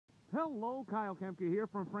Hello, Kyle Kemke here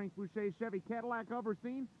from Frank Boucher Chevy Cadillac of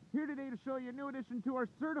Racine. Here today to show you a new addition to our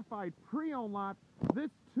certified pre-owned lot, this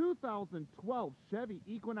 2012 Chevy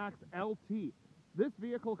Equinox LT. This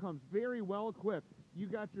vehicle comes very well equipped. You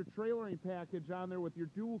got your trailering package on there with your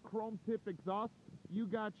dual chrome tip exhaust. You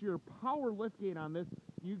got your power liftgate on this.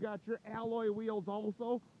 You got your alloy wheels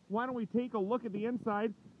also. Why don't we take a look at the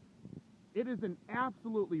inside? It is in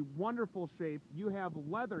absolutely wonderful shape. You have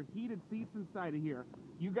leather heated seats inside of here.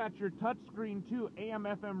 You got your touchscreen too,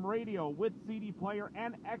 AM/FM radio with CD player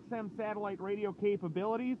and XM satellite radio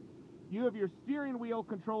capabilities. You have your steering wheel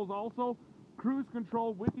controls also, cruise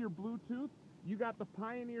control with your Bluetooth. You got the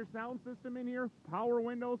Pioneer sound system in here, power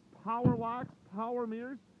windows, power locks, power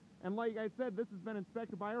mirrors. And like I said, this has been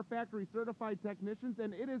inspected by our factory certified technicians,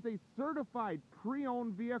 and it is a certified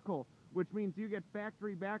pre-owned vehicle, which means you get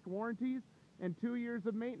factory back warranties and 2 years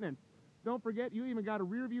of maintenance. Don't forget, you even got a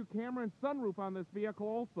rear view camera and sunroof on this vehicle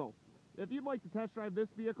also. If you'd like to test drive this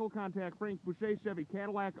vehicle, contact Frank Boucher Chevy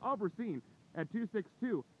Cadillac of Racine at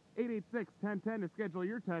 262-886-1010 to schedule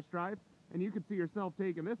your test drive, and you can see yourself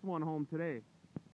taking this one home today.